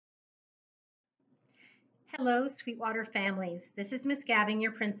Hello, Sweetwater families. This is Miss Gavin,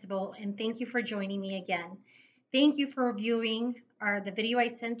 your principal, and thank you for joining me again. Thank you for viewing the video I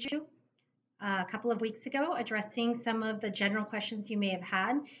sent you a couple of weeks ago addressing some of the general questions you may have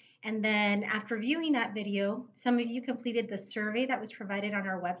had. And then after viewing that video, some of you completed the survey that was provided on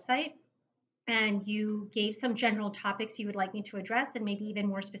our website, and you gave some general topics you would like me to address and maybe even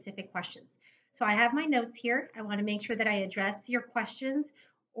more specific questions. So I have my notes here. I want to make sure that I address your questions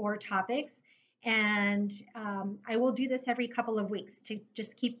or topics. And I will do this every couple of weeks to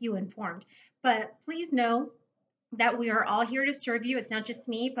just keep you informed. But please know that we are all here to serve you. It's not just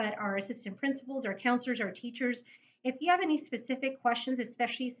me, but our assistant principals, our counselors, our teachers. If you have any specific questions,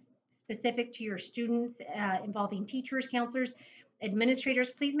 especially specific to your students involving teachers, counselors, administrators,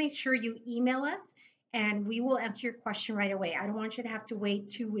 please make sure you email us and we will answer your question right away. I don't want you to have to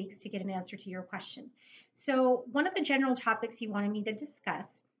wait 2 weeks to get an answer to your question. So, one of the general topics you wanted me to discuss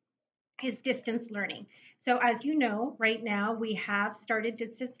is distance learning. So, as you know, right now we have started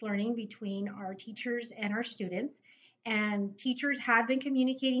distance learning between our teachers and our students. And teachers have been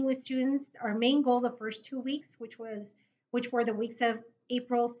communicating with students. Our main goal the first 2 weeks, which were the weeks of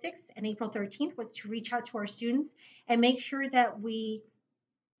April 6th and April 13th, was to reach out to our students and make sure that we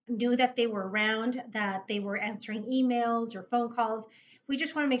knew that they were around, that they were answering emails or phone calls. We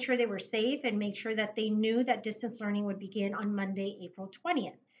just want to make sure they were safe and make sure that they knew that distance learning would begin on Monday, April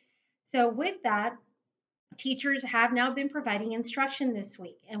 20th. So, with that, teachers have now been providing instruction this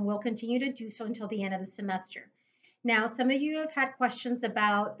week and will continue to do so until the end of the semester. Now, some of you have had questions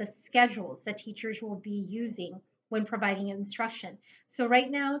about the schedules that teachers will be using when providing instruction. So, right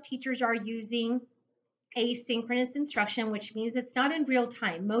now, teachers are using asynchronous instruction, which means it's not in real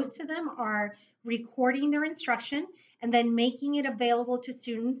time. Most of them are recording their instruction and then making it available to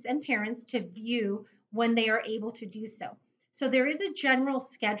students and parents to view when they are able to do so. So there is a general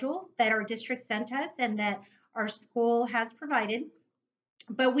schedule that our district sent us and that our school has provided.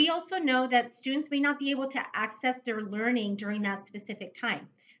 But we also know that students may not be able to access their learning during that specific time.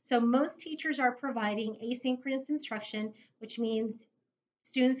 So most teachers are providing asynchronous instruction, which means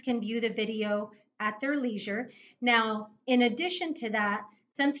students can view the video at their leisure. Now, in addition to that,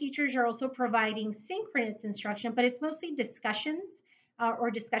 some teachers are also providing synchronous instruction, but it's mostly discussions or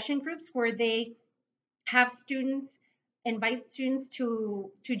discussion groups where they have students invite students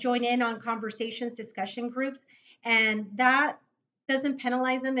to join in on conversations, discussion groups, and that doesn't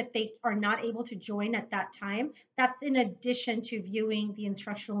penalize them if they are not able to join at that time. That's in addition to viewing the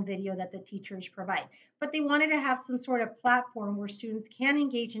instructional video that the teachers provide. But they wanted to have some sort of platform where students can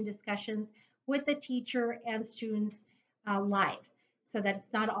engage in discussions with the teacher and students live so that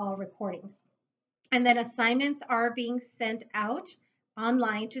it's not all recordings. And then assignments are being sent out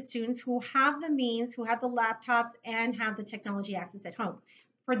online to students who have the means, who have the laptops, and have the technology access at home.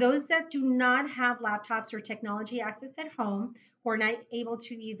 For those that do not have laptops or technology access at home, who are not able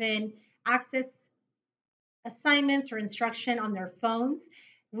to even access assignments or instruction on their phones,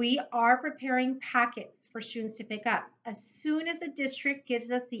 we are preparing packets for students to pick up. As soon as the district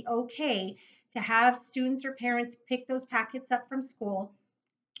gives us the okay to have students or parents pick those packets up from school,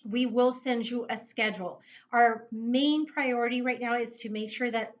 we will send you a schedule. Our main priority right now is to make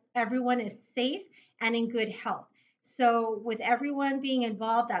sure that everyone is safe and in good health. So, with everyone being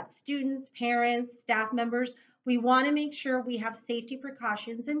involved, that's students, parents, staff members, we want to make sure we have safety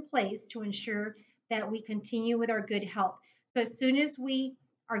precautions in place to ensure that we continue with our good health. So, as soon as we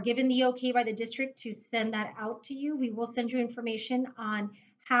are given the okay by the district to send that out to you, we will send you information on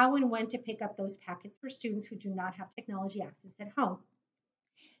how and when to pick up those packets for students who do not have technology access at home.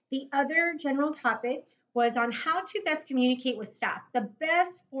 The other general topic was on how to best communicate with staff. The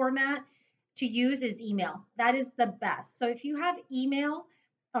best format to use is email. That is the best. So if you have email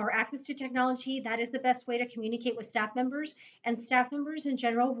or access to technology, that is the best way to communicate with staff members. And staff members in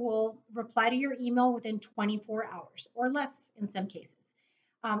general will reply to your email within 24 hours or less in some cases.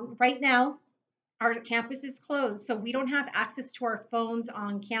 Right now, our campus is closed, so we don't have access to our phones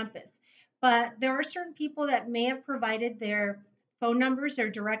on campus. But there are certain people that may have provided their phone numbers or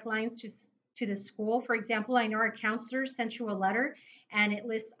direct lines to the school. For example, I know our counselors sent you a letter and it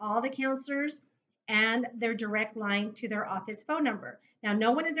lists all the counselors and their direct line to their office phone number. Now,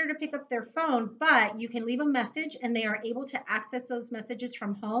 no one is there to pick up their phone, but you can leave a message and they are able to access those messages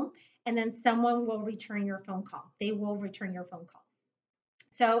from home, and then someone will return your phone call. They will return your phone call.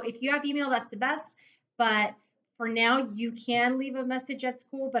 So if you have email, that's the best. But for now, you can leave a message at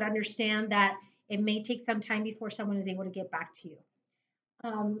school, but understand that it may take some time before someone is able to get back to you.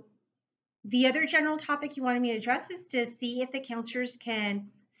 Um, the other general topic you wanted me to address is to see if the counselors can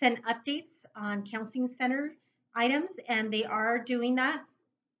send updates on counseling center items, and they are doing that.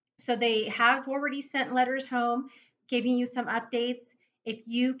 So they have already sent letters home giving you some updates. If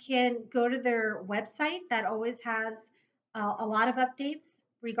you can go to their website, that always has a lot of updates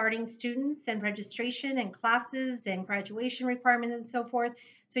regarding students and registration and classes and graduation requirements and so forth.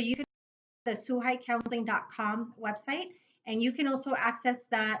 So you can go to the suhighcounseling.com website, and you can also access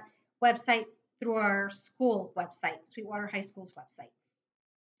that website through our school website, Sweetwater High School's website.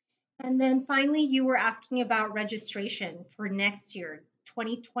 And then finally, you were asking about registration for next year,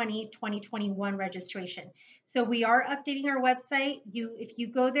 2020-2021 registration. So we are updating our website. If you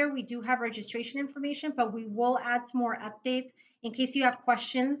go there, we do have registration information, but we will add some more updates. In case you have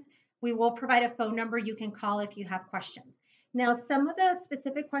questions, we will provide a phone number you can call if you have questions. Now, some of the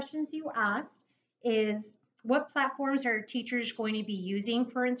specific questions you asked is what platforms are teachers going to be using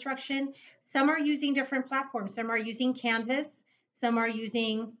for instruction? Some are using different platforms. Some are using Canvas, some are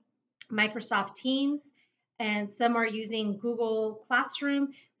using Microsoft Teams, and some are using Google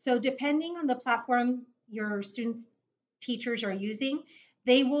Classroom. So depending on the platform your students teachers are using,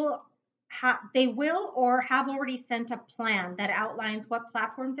 they will they will or have already sent a plan that outlines what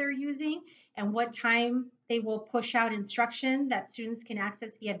platforms they're using and what time they will push out instruction that students can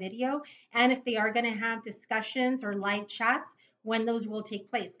access via video, and if they are going to have discussions or live chats, when those will take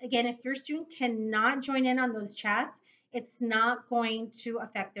place. Again, if your student cannot join in on those chats, it's not going to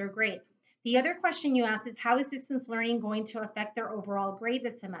affect their grade. The other question you asked is how is distance learning going to affect their overall grade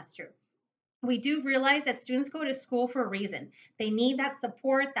this semester? We do realize that students go to school for a reason. They need that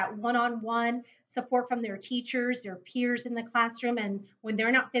support, that one-on-one support from their teachers, their peers in the classroom. And when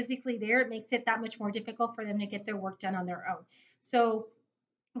they're not physically there, it makes it that much more difficult for them to get their work done on their own. So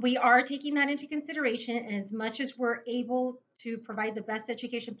we are taking that into consideration. And as much as we're able to provide the best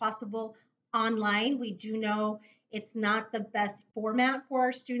education possible online, we do know it's not the best format for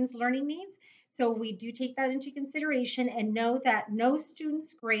our students' learning needs. So we do take that into consideration and know that no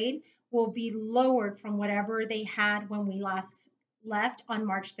student's grade will be lowered from whatever they had when we last left on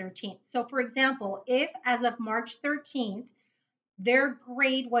March 13th. So for example, if as of March 13th, their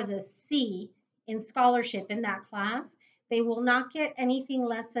grade was a C in scholarship in that class, they will not get anything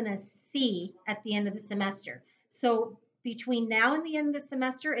less than a C at the end of the semester. So between now and the end of the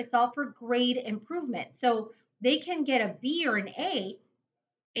semester, it's all for grade improvement. So they can get a B or an A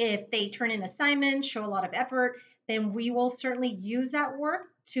if they turn in assignments, show a lot of effort, then we will certainly use that work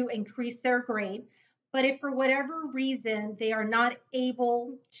to increase their grade. But if for whatever reason they are not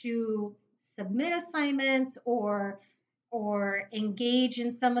able to submit assignments or engage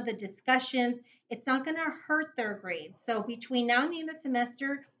in some of the discussions, it's not going to hurt their grades. So between now and the end of the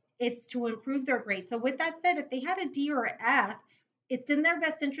semester, it's to improve their grades. So with that said, if they had a D or F, it's in their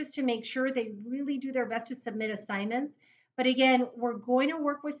best interest to make sure they really do their best to submit assignments. But again, we're going to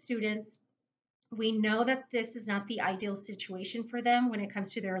work with students. We know that this is not the ideal situation for them when it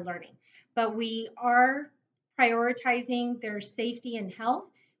comes to their learning, but we are prioritizing their safety and health,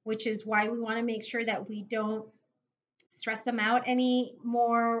 which is why we want to make sure that we don't stress them out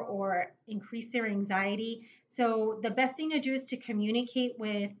anymore or increase their anxiety. So the best thing to do is to communicate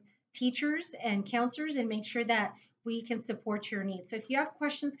with teachers and counselors and make sure that we can support your needs. So if you have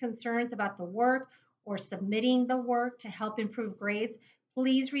questions, concerns about the work or submitting the work to help improve grades,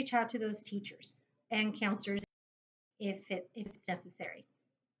 please reach out to those teachers and counselors if it's necessary.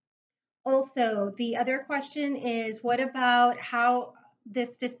 Also, the other question is what about how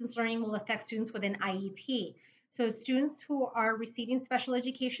this distance learning will affect students with an IEP? So students who are receiving special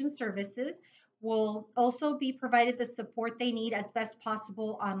education services will also be provided the support they need as best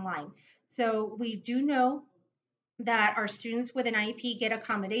possible online. So we do know that our students with an IEP get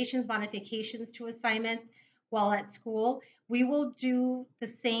accommodations, modifications to assignments while at school. We will do the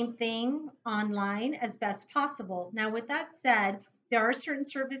same thing online as best possible. Now, with that said, there are certain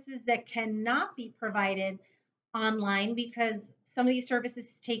services that cannot be provided online because some of these services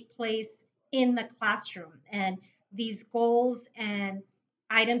take place in the classroom. And these goals and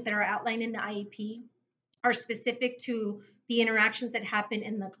items that are outlined in the IEP are specific to the interactions that happen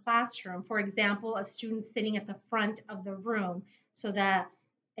in the classroom. For example, a student sitting at the front of the room so that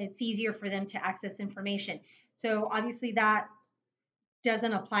it's easier for them to access information. So obviously that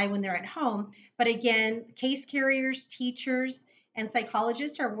doesn't apply when they're at home. But again, case carriers, teachers, and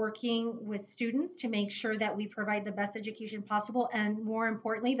psychologists are working with students to make sure that we provide the best education possible and, more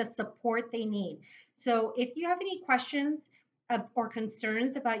importantly, the support they need. So if you have any questions or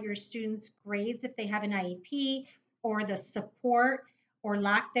concerns about your students' grades, if they have an IEP or the support or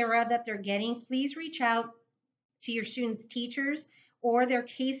lack thereof that they're getting, please reach out to your students' teachers or their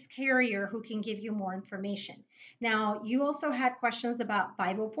case carrier who can give you more information. Now, you also had questions about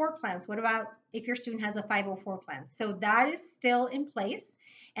 504 plans. What about if your student has a 504 plan? So that is still in place.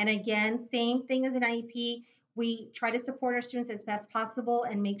 And again, same thing as an IEP. We try to support our students as best possible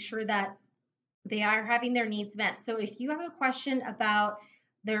and make sure that they are having their needs met. So if you have a question about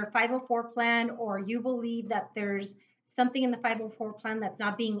their 504 plan, or you believe that there's something in the 504 plan that's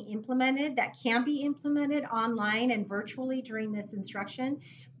not being implemented, that can be implemented online and virtually during this instruction,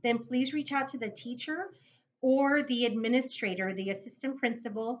 then please reach out to the teacher or the administrator, the assistant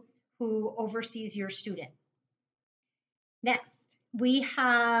principal who oversees your student. Next, we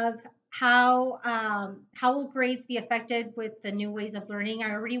have how will grades be affected with the new ways of learning?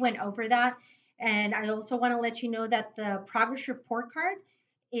 I already went over that, and I also want to let you know that the progress report card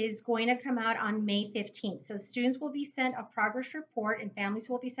is going to come out on May 15th. So students will be sent a progress report, and families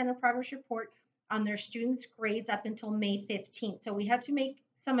will be sent a progress report on their students' grades up until May 15th. So we have to make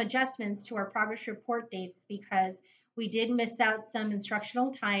some adjustments to our progress report dates because we did miss out some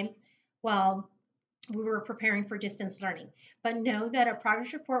instructional time while we were preparing for distance learning. But know that a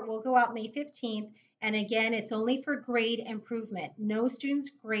progress report will go out May 15th. And again, it's only for grade improvement. No student's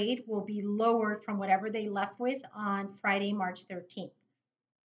grade will be lowered from whatever they left with on Friday, March 13th.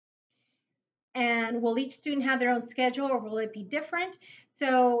 And will each student have their own schedule, or will it be different?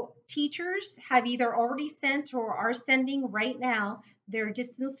 So teachers have either already sent or are sending right now their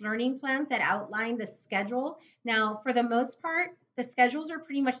distance learning plans that outline the schedule. Now, for the most part, the schedules are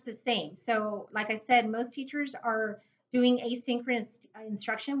pretty much the same. So like I said, most teachers are doing asynchronous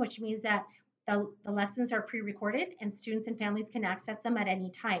instruction, which means that the lessons are pre-recorded and students and families can access them at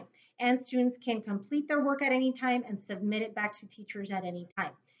any time. And students can complete their work at any time and submit it back to teachers at any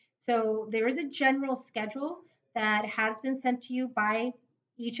time. So there is a general schedule that has been sent to you by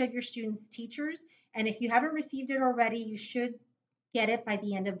each of your students' teachers. And if you haven't received it already, you should get it by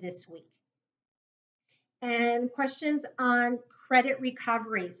the end of this week. And questions on credit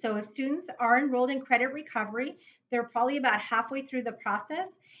recovery. So if students are enrolled in credit recovery, they're probably about halfway through the process,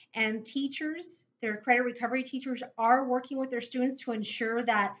 and teachers, their credit recovery teachers, are working with their students to ensure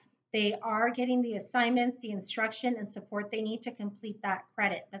that they are getting the assignments, the instruction, and support they need to complete that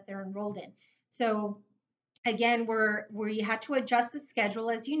credit that they're enrolled in. So again, we had to adjust the schedule,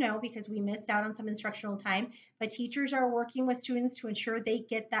 as you know, because we missed out on some instructional time, but teachers are working with students to ensure they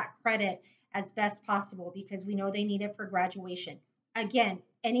get that credit as best possible because we know they need it for graduation. Again,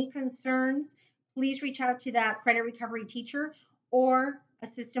 any concerns, please reach out to that credit recovery teacher or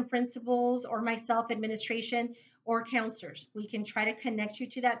assistant principals or myself, administration, or counselors. We can try to connect you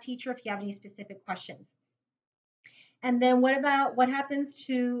to that teacher if you have any specific questions. And then what happens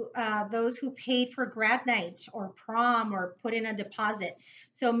to those who paid for grad night or prom or put in a deposit?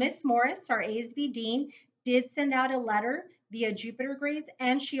 So Miss Morris, our ASB dean, did send out a letter via Jupiter Grades,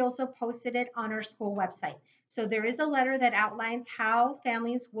 and she also posted it on our school website. So there is a letter that outlines how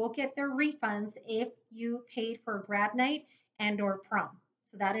families will get their refunds if you paid for grad night and or prom.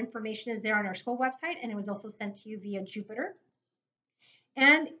 So that information is there on our school website, and it was also sent to you via Jupiter.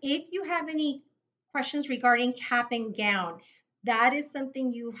 And if you have any questions regarding cap and gown, that is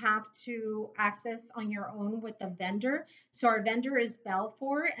something you have to access on your own with the vendor. So our vendor is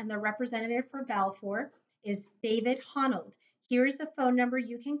Balfour, and the representative for Balfour is David Honnold. Here's the phone number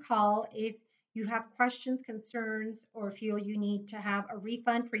you can call if you have questions, concerns, or feel you need to have a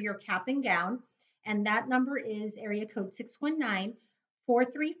refund for your cap and gown. And that number is area code 619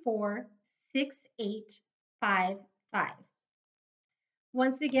 434 6855.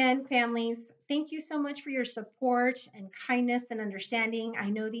 Once again, families, thank you so much for your support and kindness and understanding. I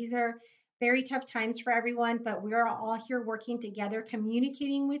know these are very tough times for everyone, but we are all here working together,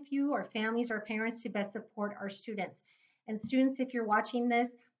 communicating with you, our families, our parents, to best support our students. And students, if you're watching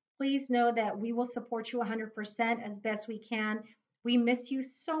this, please know that we will support you 100% as best we can. We miss you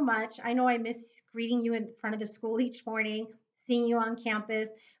so much. I know I miss greeting you in front of the school each morning, seeing you on campus,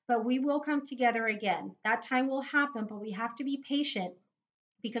 but we will come together again. That time will happen, but we have to be patient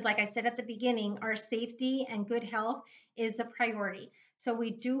because like I said at the beginning, our safety and good health is a priority. So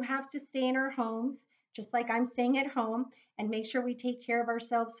we do have to stay in our homes, just like I'm staying at home, and make sure we take care of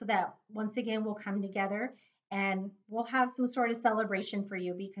ourselves so that once again we'll come together and we'll have some sort of celebration for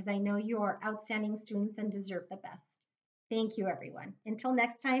you because I know you are outstanding students and deserve the best. Thank you, everyone. Until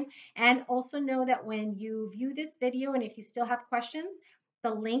next time. And also know that when you view this video and if you still have questions,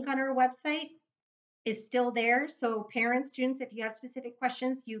 the link on our website is still there. So parents, students, if you have specific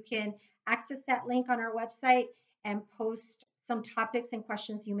questions, you can access that link on our website and post some topics and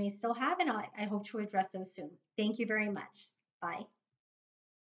questions you may still have, and I hope to address those soon. Thank you very much. Bye.